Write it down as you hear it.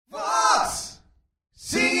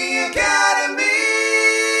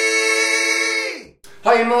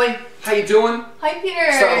Hi Emily, how you doing? Hi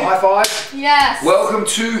Peter. Start with a high five. Yes. Welcome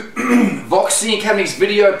to Vox Singing Academy's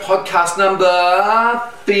video podcast number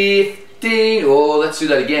 15. Oh, let's do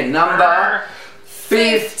that again. Number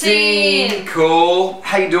 15. Cool.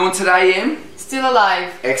 How you doing today, Em? Still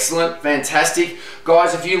alive. Excellent, fantastic.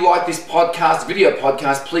 Guys, if you like this podcast, video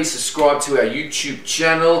podcast, please subscribe to our YouTube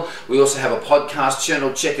channel. We also have a podcast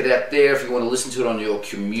channel. Check it out there if you want to listen to it on your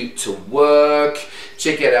commute to work.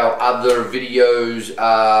 Check out our other videos,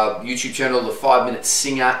 YouTube channel, The 5 Minute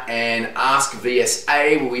Singer and Ask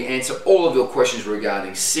VSA, where we answer all of your questions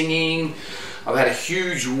regarding singing. I've had a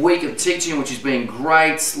huge week of teaching, which has been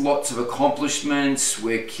great. Lots of accomplishments.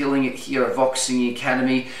 We're killing it here at Vox Singing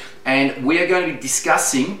Academy. And we are going to be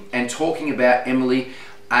discussing and talking about, Emily,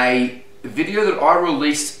 a video that I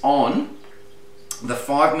released on The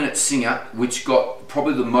 5 Minute Singer, which got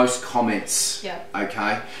probably the most comments. Yeah.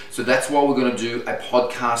 Okay. So that's why we're going to do a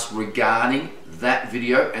podcast regarding that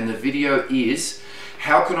video. And the video is,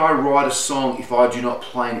 how can I write a song if I do not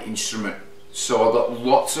play an instrument? So I got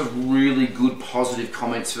lots of really good positive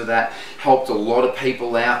comments for that. Helped a lot of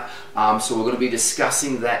people out. So we're going to be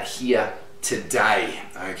discussing that here today,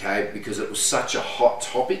 okay, because it was such a hot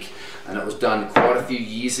topic and it was done quite a few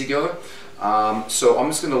years ago. So I'm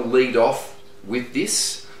just going to lead off with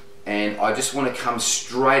this, and I just want to come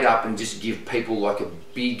straight up and just give people like a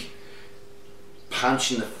big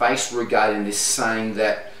punch in the face regarding this, saying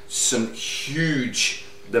that some huge,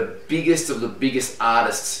 the biggest of the biggest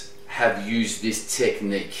artists have used this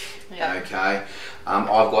technique. Yeah. Okay.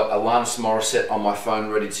 I've got Alanis Morissette on my phone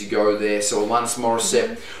ready to go there. So Alanis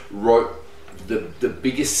Morissette wrote the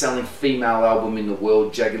biggest selling female album in the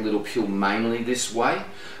world, Jagged Little Pill, mainly this way.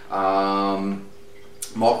 Michael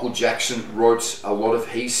Jackson wrote a lot of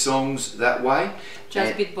his songs that way.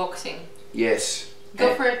 Just beatboxing. Yes.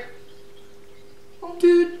 Go for it.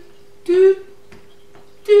 Dude, dude,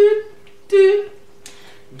 dude, dude.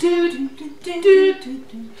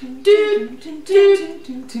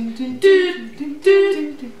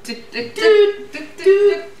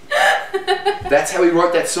 That's how he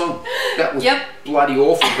wrote that song. That was bloody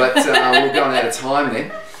awful, but we're going out of time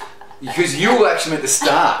then, because you were actually meant to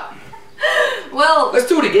start. Well, let's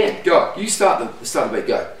do it again. Go. You start the beat.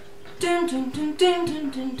 Go.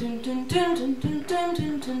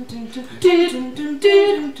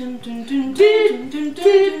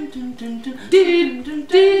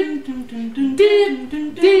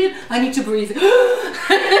 I need to breathe.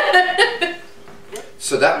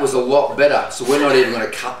 So that was a lot better. So we're not even going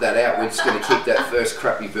to cut that out. We're just going to keep that first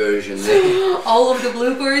crappy version there. All of the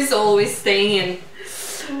bloopers always staying in.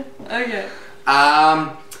 Okay.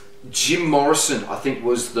 Jim Morrison, I think,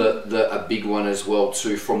 was a big one as well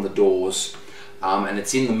too, from The Doors, and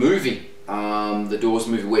it's in the movie, the Doors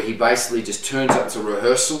movie, where he basically just turns up to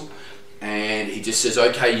rehearsal and he just says,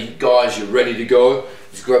 "Okay, you guys, you're ready to go."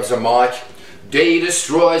 Just grabs a mic. Day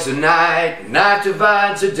destroys the night, night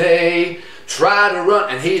divides the day. Try to run,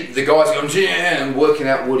 and the guy's going, yeah, and working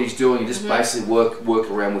out what he's doing, and just basically work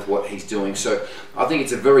around with what he's doing. So I think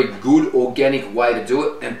it's a very good organic way to do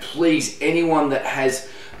it. And please, anyone that has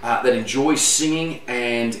that enjoys singing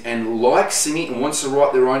and likes singing and wants to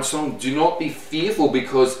write their own song, do not be fearful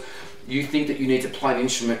because you think that you need to play an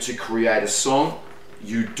instrument to create a song.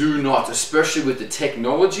 You do not, especially with the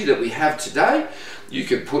technology that we have today. You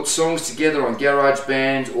could put songs together on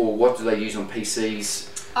GarageBand, or what do they use on PCs?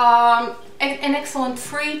 An excellent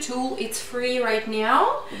free tool. It's free right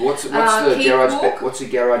now. What's the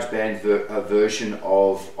GarageBand version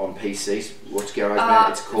of on PCs? What's GarageBand?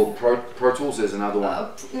 It's called Pro Tools. There's another one.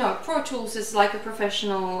 No, Pro Tools is like a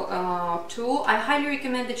professional tool. I highly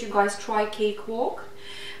recommend that you guys try Cakewalk,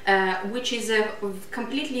 which is a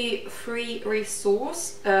completely free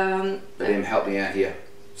resource. But then help me out here.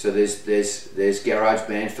 So there's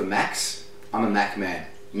GarageBand for Macs. I'm a Mac man.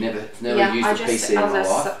 Never used a PC in my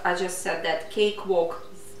life. I just said that Cakewalk.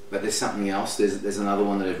 But there's something else. There's another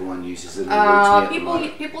one that everyone uses.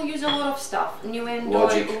 People use a lot of stuff.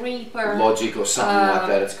 Nuendo, Reaper, Logic, or something like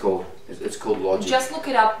that. It's called Logic. Just look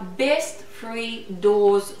it up. Best free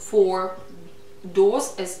DAWs for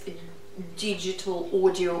DAWs as digital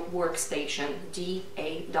audio workstation.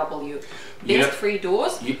 DAW. Best free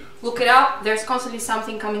DAWs. Look it up. There's constantly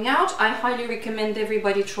something coming out. I highly recommend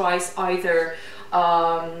everybody tries either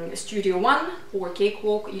Studio One or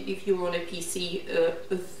Cakewalk. If you're on a PC,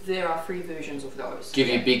 there are free versions of those. Give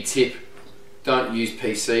you a big tip: don't use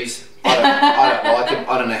PCs. I don't like them.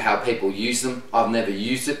 I don't know how people use them. I've never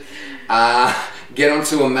used it. Get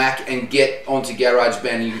onto a Mac and get onto GarageBand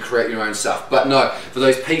and you can create your own stuff. But no, for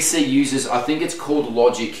those PC users, I think it's called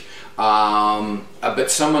Logic. But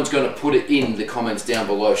someone's going to put it in the comments down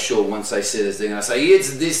below, sure, once they see this. They're going to say, yeah, it's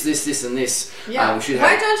this, and this. Yeah.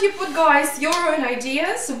 Why don't you put, guys, your own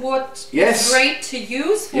ideas? What is great to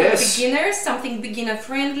use for beginners? Something beginner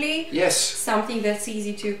friendly. Yes. Something that's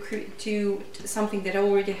easy to something that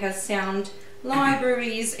already has sound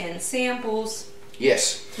libraries and samples.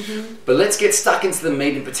 Yes. But let's get stuck into the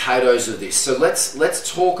meat and potatoes of this. So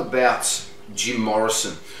let's talk about Jim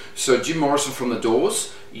Morrison. So Jim Morrison from The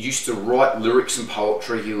Doors used to write lyrics and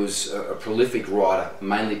poetry. He was a prolific writer,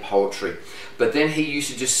 mainly poetry. But then he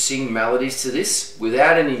used to just sing melodies to this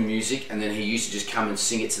without any music, and then he used to just come and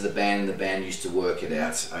sing it to the band, and the band used to work it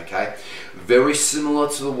out, okay? Very similar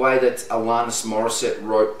to the way that Alanis Morissette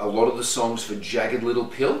wrote a lot of the songs for Jagged Little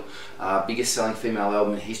Pill, biggest selling female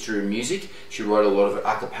album in history of music. She wrote a lot of it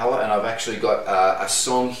a cappella, and I've actually got a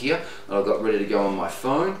song here that I've got ready to go on my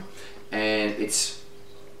phone, and it's,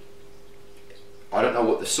 I don't know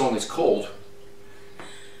what the song is called.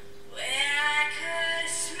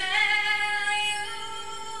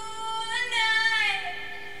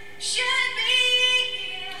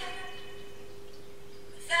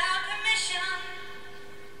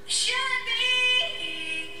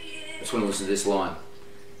 I just want to listen to this line.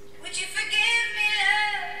 Would you forgive me,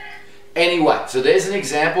 love? Anyway, so there's an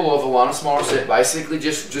example of Alanis Morissette basically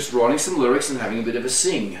just writing some lyrics and having a bit of a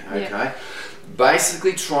sing, okay? Yeah.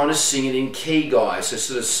 Basically trying to sing it in key, guys. So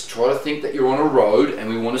sort of try to think that you're on a road, and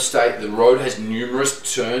we want to state the road has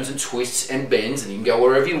numerous turns and twists and bends, and you can go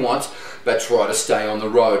wherever you want, but try to stay on the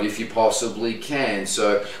road if you possibly can.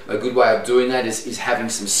 So a good way of doing that is having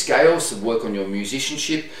some scales to work on your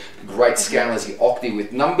musicianship. Great scale is the octave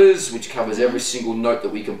with numbers, which covers every single note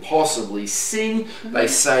that we can possibly sing. They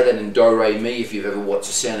say that in Do Re Mi, if you've ever watched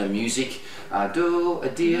The Sound of Music. Do, a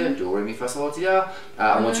dear, do, re, mi, fa, sol, la, ti, da.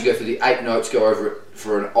 And once you go through the 8 notes, go over it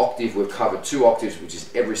for an octave. We've covered 2 octaves, which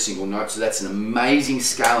is every single note. So that's an amazing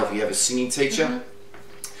scale if you have a singing teacher.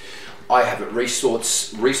 I have it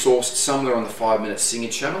resourced somewhere on the 5-minute singer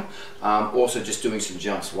channel. Also just doing some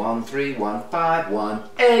jumps. 1, 3, 1, 5, 1,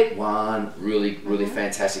 8, 1. Really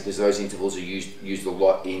fantastic, because those intervals are used a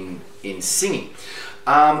lot in singing.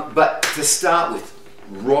 But to start with,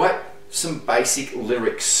 write some basic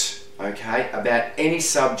lyrics, okay, about any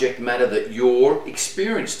subject matter that you're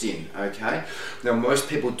experienced in, okay? Now, most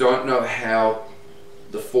people don't know how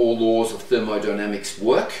the 4 laws of thermodynamics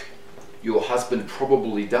work. Your husband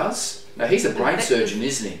probably does. Now, he's a brain surgeon,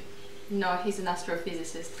 isn't he? No, he's an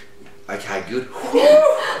astrophysicist. Okay, good.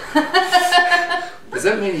 Does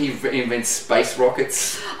that mean he invents space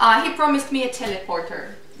rockets? He promised me a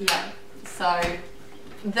teleporter, yeah. So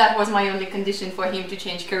that was my only condition for him to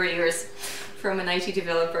change careers. From an IT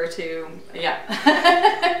developer to,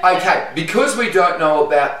 Okay, because we don't know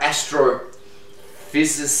about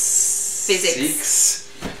physics,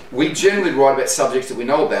 we generally write about subjects that we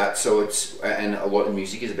know about, so and a lot of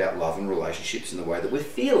music is about love and relationships and the way that we're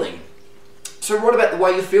feeling. So write about the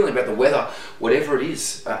way you're feeling, about the weather, whatever it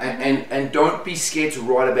is, and don't be scared to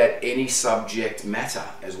write about any subject matter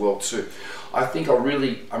as well too. I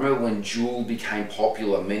remember when Jewel became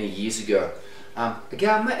popular many years ago. I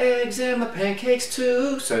got my eggs and my pancakes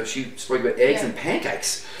too. So she spoke about eggs and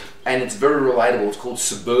pancakes, and it's very relatable. It's called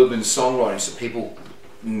suburban songwriting, so people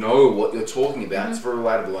know what you're talking about. It's very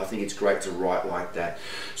relatable. I think it's great to write like that.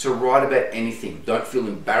 So write about anything. Don't feel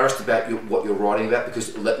embarrassed about what you're writing about,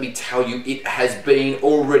 because let me tell you, it has been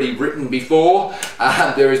already written before.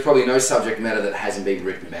 There is probably no subject matter that hasn't been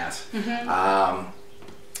written about.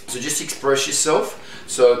 So just express yourself.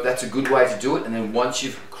 So that's a good way to do it. And then once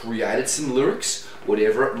you've created some lyrics,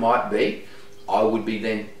 whatever it might be, I would be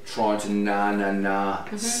then trying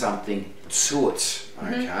to something to it,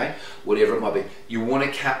 okay? Whatever it might be. You want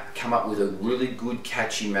to come up with a really good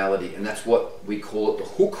catchy melody, and that's what we call it the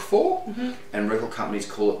hook for, and record companies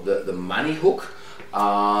call it the money hook. You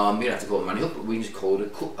don't have to call it a money hook, but we just call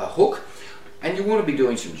it a hook. And you want to be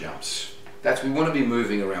doing some jumps. We want to be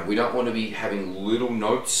moving around. We don't want to be having little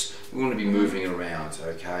notes. We want to be moving around,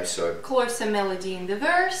 okay? So closer melody in the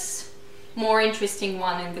verse, more interesting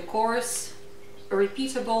one in the chorus,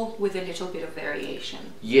 repeatable with a little bit of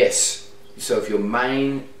variation. Yes. So if your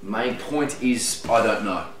main point is, I don't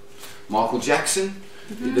know, Michael Jackson,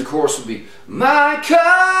 the chorus would be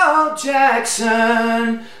Michael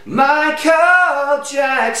Jackson, Michael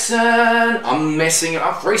Jackson. I'm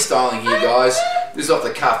freestyling here, guys. This is off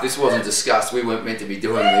the cuff. This wasn't discussed. We weren't meant to be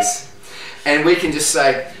doing this. And we can just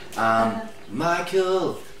say,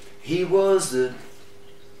 Michael, he was the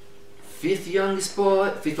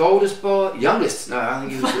 5th oldest boy, youngest. No, I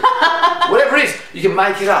think he was. Whatever it is, you can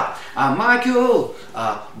make it up. Michael,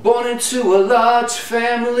 born into a large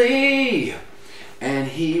family. and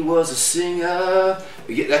he was a singer.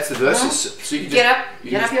 That's the verses. So you get up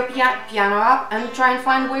your piano up and try and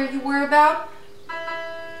find where you were about.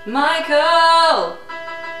 Michael!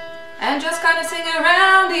 And just kind of sing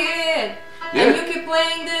around it. Yeah. And you keep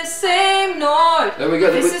playing the same note. There we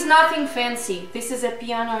go. This is nothing fancy. This is a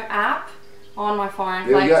piano app on my phone.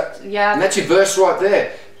 There we go. Yeah. And that's your verse right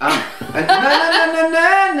there. And na na na na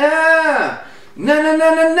na na. Na na na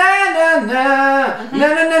na na na na na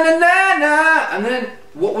na na na na. And then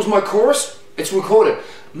what was my chorus? It's recorded.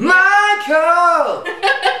 Michael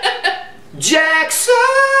Jackson.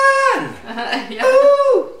 Yeah.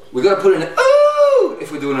 Ooh. We got to put in an ooh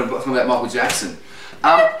if we're doing something about Michael Jackson.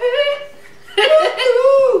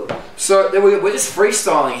 So there we go. We're just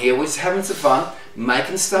freestyling here. We're just having some fun,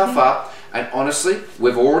 making stuff up. And honestly,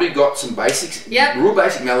 we've already got some basics, real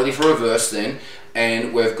basic melody for a verse then.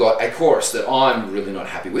 And we've got a chorus that I'm really not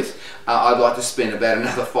happy with. I'd like to spend about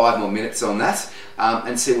another 5 more minutes on that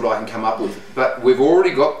and see what I can come up with. But we've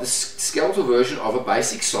already got the skeletal version of a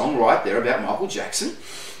basic song right there about Michael Jackson.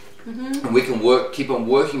 And we can keep on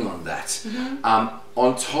working on that.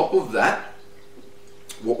 On top of that,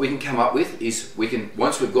 what we can come up with is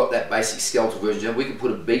once we've got that basic skeletal version, we can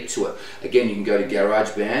put a beat to it. Again, you can go to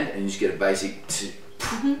GarageBand and you just get a basic,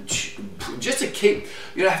 just to keep,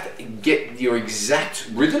 you don't have to get your exact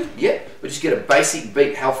rhythm yet, but just get a basic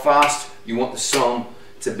beat, how fast you want the song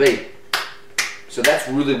to be. So that's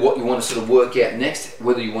really what you want to sort of work out next,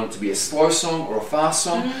 whether you want it to be a slow song or a fast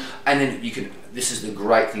song. And then you can, this is the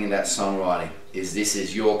great thing about songwriting, is this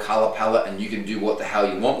is your color palette and you can do what the hell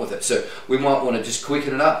you want with it. So we might want to just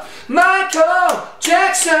quicken it up. Michael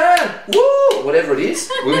Jackson, woo, whatever it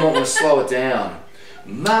is, we might want to slow it down.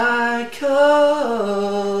 Michael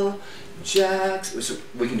Jackson, so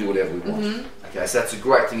we can do whatever we want. Okay, so that's a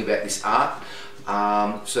great thing about this art.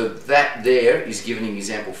 So that there is giving an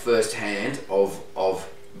example firsthand of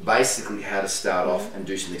basically how to start off and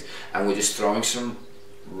do some things. And we're just throwing some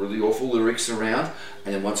really awful lyrics around,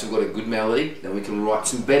 and then once we've got a good melody, then we can write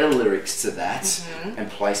some better lyrics to that and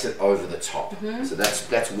place it over the top. So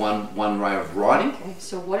that's one way of writing. Okay,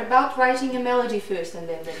 so what about writing a melody first and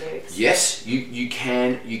then the lyrics? Yes, you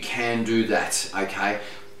can do that. Okay,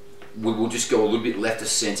 we will just go a little bit left of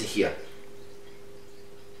center here.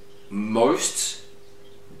 Most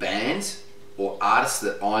bands or artists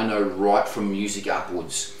that I know write from music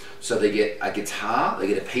upwards. So they get a guitar, they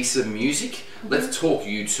get a piece of music. Let's talk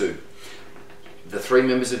U2. The 3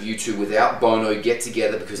 members of U2 without Bono get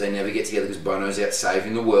together, because they never get together because Bono's out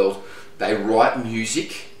saving the world. They write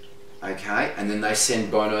music, okay, and then they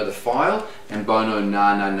send Bono the file, and Bono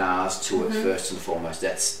na-na-nas to it first and foremost.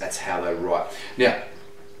 That's how they write. Now,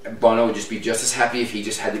 Bono would just be just as happy if he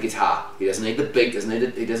just had the guitar. He doesn't need the beat,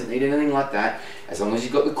 he doesn't need anything like that. As long as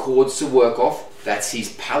he's got the chords to work off, that's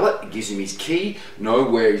his palette. It gives him his key, know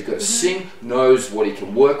where he's got to sing, knows what he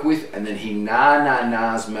can work with, and then he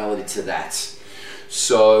na-na-nas melody to that.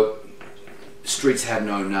 So, Streets Have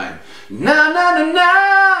No Name.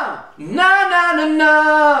 Na-na-na-na,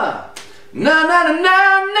 na-na-na-na,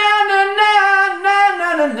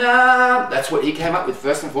 na-na-na-na-na-na-na-na-na. That's what he came up with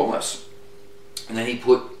first and foremost. And then he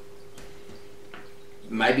put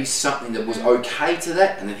maybe something that was okay to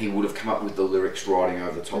that, and then he would have come up with the lyrics writing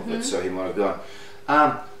over the top of it. So he might have gone,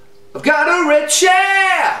 I've got a red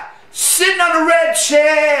chair, sitting on a red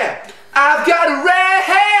chair. I've got a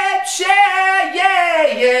red chair, yeah,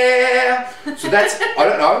 yeah. So that's, I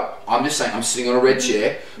don't know, I'm just saying I'm sitting on a red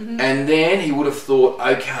chair. And then he would have thought,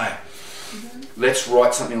 okay, let's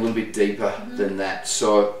write something a little bit deeper than that.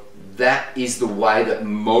 So that is the way that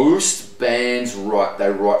most bands write. They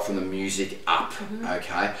write from the music up,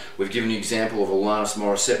 okay? We've given you an example of Alanis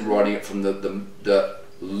Morissette writing it from the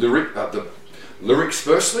lyrics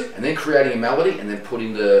firstly, and then creating a melody, and then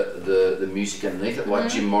putting the music underneath it, like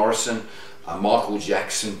Jim Morrison, Michael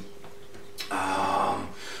Jackson,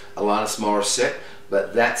 Alanis Morissette.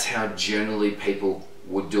 But that's how generally people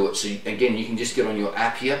would do it. So again, you can just get on your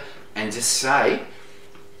app here and just say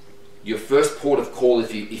your first port of call,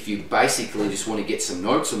 if you basically just want to get some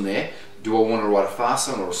notes on there. Do I want to write a fast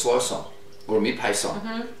song or a slow song or a mid-pace song?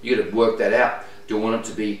 You got to work that out. Do I want it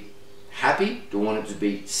to be happy? Do I want it to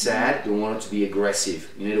be sad? Do I want it to be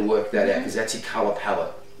aggressive? You need to work that out, because that's your color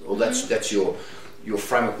palette, or that's your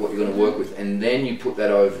framework, what you're going to work with, and then you put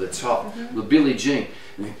that over the top. The Billie Jean,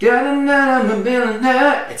 it's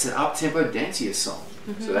an up-tempo dancier song.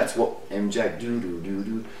 So that's what MJ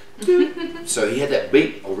do. So he had that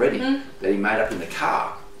beat already that he made up in the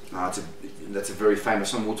car. That's a very famous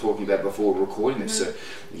song we were talking about before recording this. So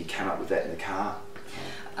you came up with that in the car.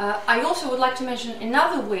 I also would like to mention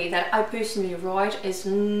another way that I personally write is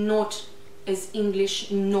not as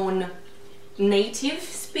English native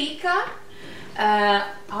speaker,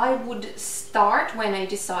 I would start when I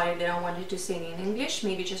decided that I wanted to sing in English,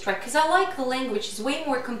 maybe just try, because I like the language. It's way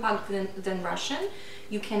more compact than Russian.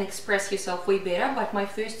 You can express yourself way better, but my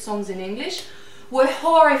first songs in English were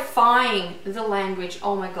horrifying. The language,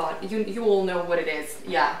 oh my god, you all know what it is,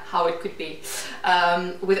 yeah, how it could be,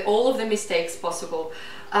 with all of the mistakes possible.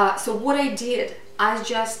 So what I did, I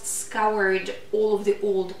just scoured all of the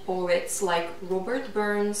old poets like Robert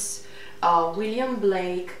Burns, William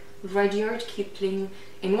Blake, Rudyard Kipling.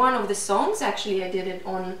 In one of the songs, actually I did it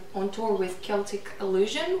on tour with Celtic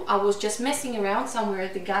Illusion, I was just messing around somewhere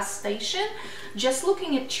at the gas station, just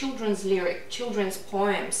looking at children's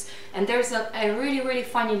poems, and there's a really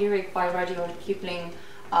funny lyric by Rudyard Kipling,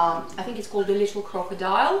 I think it's called The Little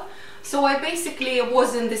Crocodile. So I basically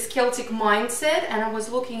was in this Celtic mindset, and I was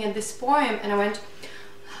looking at this poem, and I went,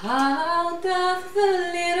 how doth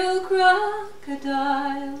the little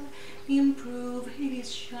crocodile improve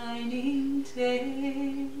his shining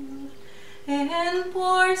tail, and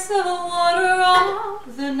pours the water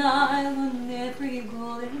of the Nile on every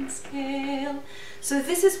golden scale. So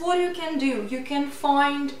this is what you can do. You can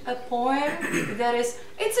find a poem that is,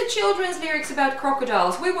 it's a children's lyrics about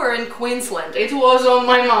crocodiles. We were in Queensland. It was on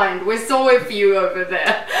my mind. We saw a few over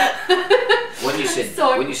there. When you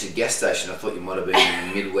said gas station, I thought you might have been in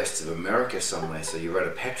the Midwest of America somewhere, so you were at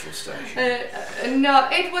a petrol station. No,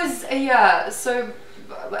 it was, yeah, so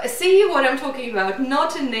see what I'm talking about,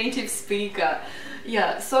 not a native speaker.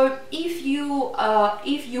 Yeah, so if you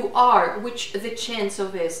are, which the chance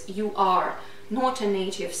of is you are not a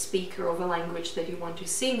native speaker of a language that you want to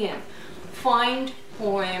sing in, find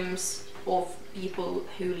poems of people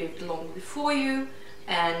who lived long before you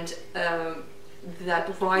and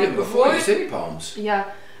that write. Yeah, before you said any poems. Yeah,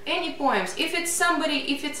 any poems. If it's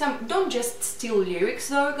somebody, don't just steal lyrics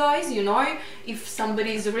though, guys. You know, if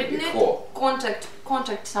somebody's written it,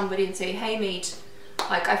 contact somebody and say, hey mate,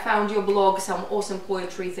 like I found your blog, some awesome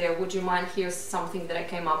poetry there. Would you mind? Here's something that I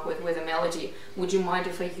came up with a melody. Would you mind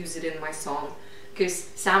if I use it in my song? Because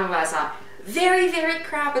some of us are very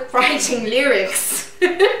crap at writing lyrics.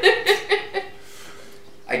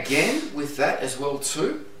 Again, with that as well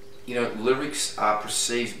too, you know, lyrics are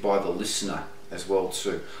perceived by the listener as well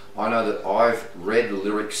too. I know that I've read the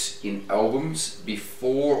lyrics in albums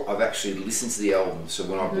before I've actually listened to the album. So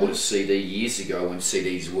when I bought a CD years ago, when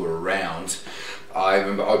CDs were around, I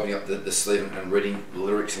remember opening up the sleeve and reading the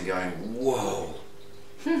lyrics and going, whoa,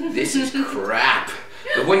 this is crap.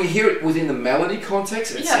 But when you hear it within the melody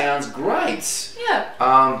context, it sounds great.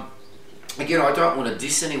 Yeah. Again, I don't want to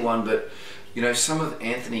diss anyone, but you know, some of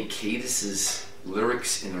Anthony Kiedis's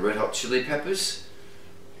lyrics in the Red Hot Chili Peppers,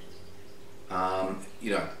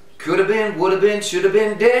 you know, could have been, would have been, should have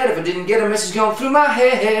been dead if I didn't get a message going through my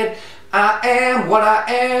head. I am what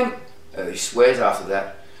I am. He swears after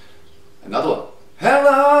that. Another one. How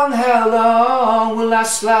long will I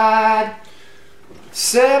slide?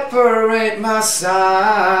 Separate my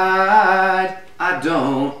side. I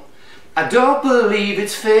don't believe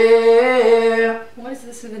it's fair. What is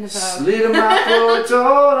this even about? Slit in my throat,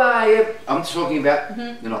 all I ever. I'm talking about,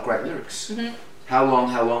 they're not great lyrics. How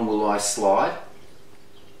long will I slide?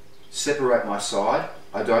 Separate my side.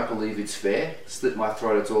 I don't believe it's fair. Slit my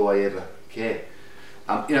throat, it's all I ever care.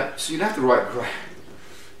 You know, so you'd have to write great.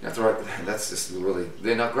 That's just really,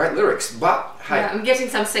 they're not great lyrics, but hey. Yeah, I'm getting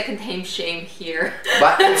some second-hand shame here.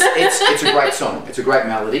 But it's a great song. It's a great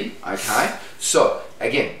melody, okay? So,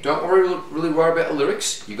 again, don't really worry about the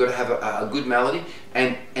lyrics. You've got to have a good melody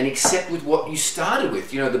and accept with what you started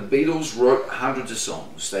with. You know, the Beatles wrote hundreds of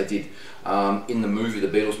songs. They did. In the movie, the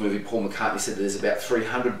Beatles movie, Paul McCartney said that there's about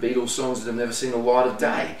 300 Beatles songs that have never seen the light of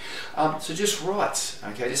day. So just write,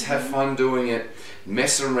 okay? Just have fun doing it.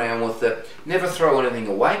 Mess around with it. Never throw anything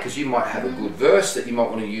away, because you might have a good verse that you might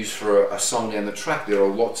want to use for a song down the track. There are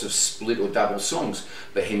lots of split or double songs.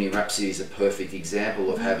 Bohemian Rhapsody is a perfect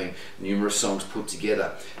example of having numerous songs put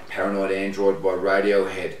together. Paranoid Android by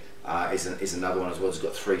Radiohead is another one as well. It's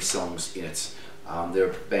got 3 songs in it. There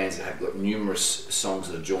are bands that have got numerous songs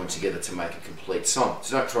that are joined together to make a complete song.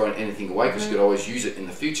 So don't throw anything away, because you could always use it in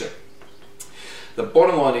the future. The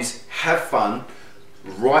bottom line is, have fun.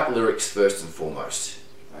 Write lyrics first and foremost.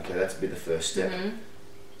 Okay, that's be the first step.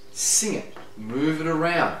 Sing it, move it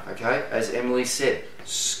around. Okay, as Emily said,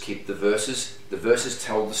 keep the verses. The verses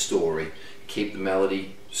tell the story. Keep the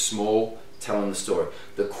melody small, telling the story.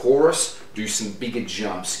 The chorus, do some bigger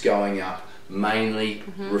jumps going up, mainly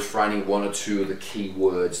refraining 1 or 2 of the key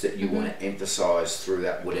words that you want to emphasize through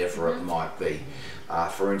that, whatever it might be.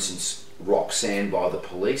 For instance, Roxanne by the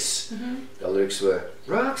Police. The lyrics were,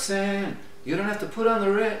 Roxanne, you don't have to put on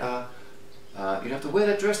the red. you don't have to wear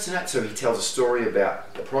that dress tonight. So he tells a story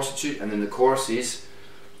about the prostitute, and then the chorus is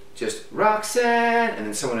just Roxanne, and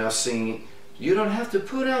then someone else singing, you don't have to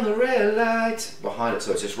put on the red light behind it.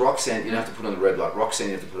 So it's just Roxanne, you don't have to put on the red light. Roxanne,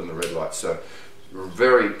 you have to put on the red light. So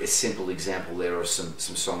very simple example there of some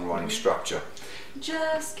songwriting structure.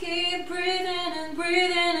 Just keep breathing and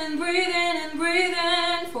breathing and breathing and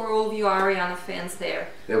breathing. For all of you Ariana fans there.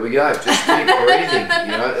 There we go. Just keep breathing.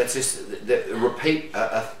 You know, it's just repeat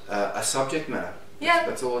a subject matter. Yeah.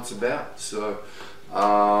 That's all it's about. So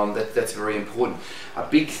that's very important. A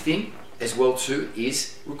big thing as well too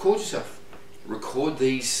is record yourself. Record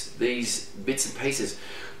these bits and pieces.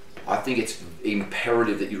 I think it's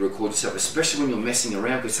imperative that you record yourself, especially when you're messing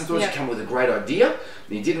around, because sometimes you come with a great idea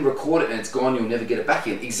and you didn't record it and it's gone, you'll never get it back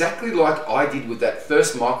in. Exactly like I did with that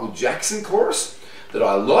first Michael Jackson chorus that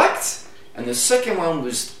I liked, and the second one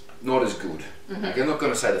was not as good. Okay, I'm not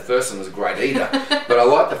going to say the first one was great either, but I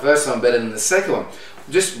liked the first one better than the second one.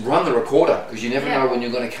 Just run the recorder, because you never know when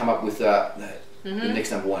you're going to come up with the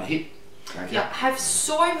next #1 hit. Okay. Yeah, I have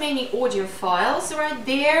so many audio files right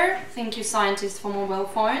there. Thank you, scientists, for mobile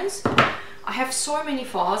phones. I have so many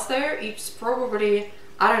files there. It's probably,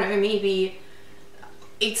 I don't know, maybe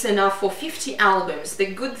it's enough for 50 albums. The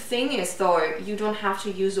good thing is, though, you don't have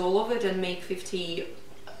to use all of it and make 50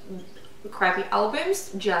 crappy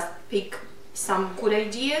albums. Just pick some good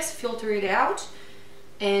ideas, filter it out,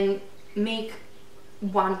 and make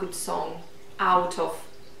one good song out of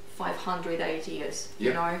 500 ideas,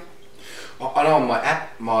 you know? I know on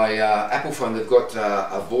my Apple phone they've got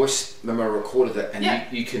a voice memo recorder that, and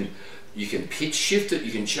you can pitch shift it,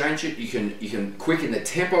 you can change it, you can quicken the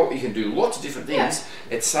tempo, you can do lots of different things.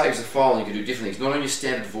 It saves a file and you can do different things. Not on your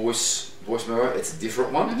standard voice memo, it's a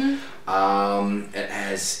different one.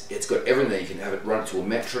 It's got everything there. You can have it run to a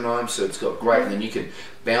metronome, so it's got great, and then you can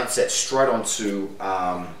bounce that straight onto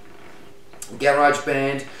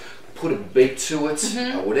GarageBand. Put a beat to it,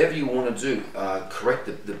 whatever you want to do, correct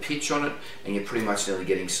the pitch on it, and you're pretty much nearly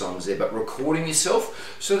getting songs there. But recording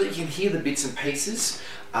yourself so that you can hear the bits and pieces,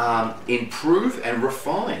 improve and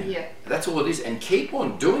refine. Yeah. That's all it is, and keep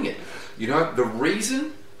on doing it. You know, the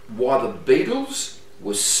reason why the Beatles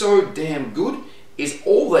was so damn good is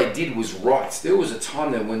all they did was write. There was a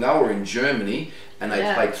time then when they were in Germany and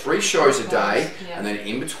they played 3 shows a day, and then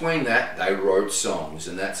in between that they wrote songs,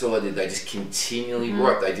 and that's all they did. They just continually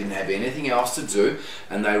wrote. They didn't have anything else to do,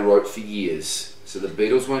 and they wrote for years. So the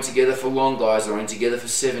Beatles weren't together for long, guys. They were together for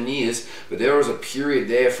 7 years, but there was a period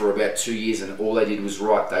there for about 2 years, and all they did was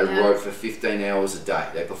write. They wrote for 15 hours a day.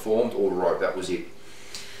 They performed or wrote. That was it.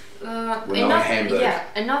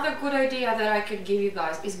 Another good idea that I could give you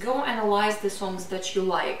guys is go analyze the songs that you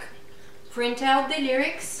like. Print out the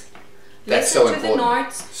lyrics. That's listen so to important. the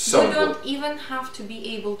notes. So you don't even have to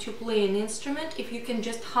be able to play an instrument if you can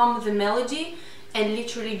just hum the melody and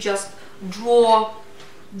literally just draw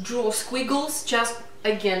squiggles. Just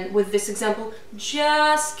again with this example,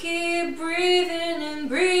 just keep breathing and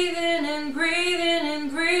breathing and breathing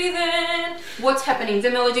and breathing. What's happening?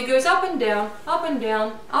 The melody goes up and down, up and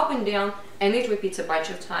down, up and down, and it repeats a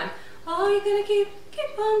bunch of times. Oh, you're gonna keep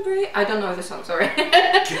on breathing. I don't know the song, sorry.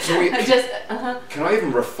 Can I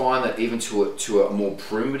even refine that even to a more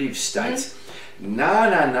primitive state? Na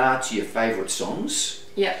na na to your favourite songs.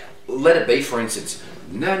 Yeah. Let it be, for instance,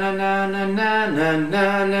 na na na na na na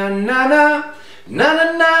na na na na. Na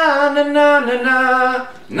na na na na na na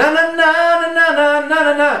na na na na na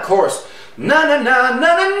na na. Chorus. Na na na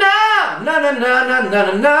na na na na na na na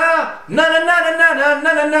na na na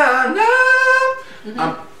na na na na.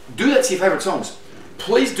 Do that to your favourite songs.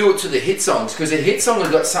 Please do it to the hit songs, because a hit song has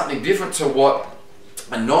got something different to what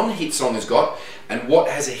a non-hit song has got. And what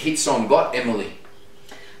has a hit song got, Emily?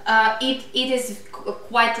 It is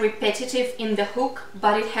quite repetitive in the hook,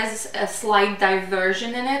 but it has a slight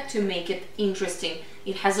diversion in it to make it interesting.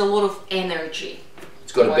 It has a lot of energy.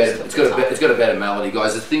 It's got a better melody,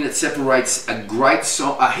 guys. The thing that separates a great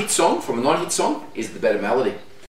song, a hit song, from a non-hit song is the better melody.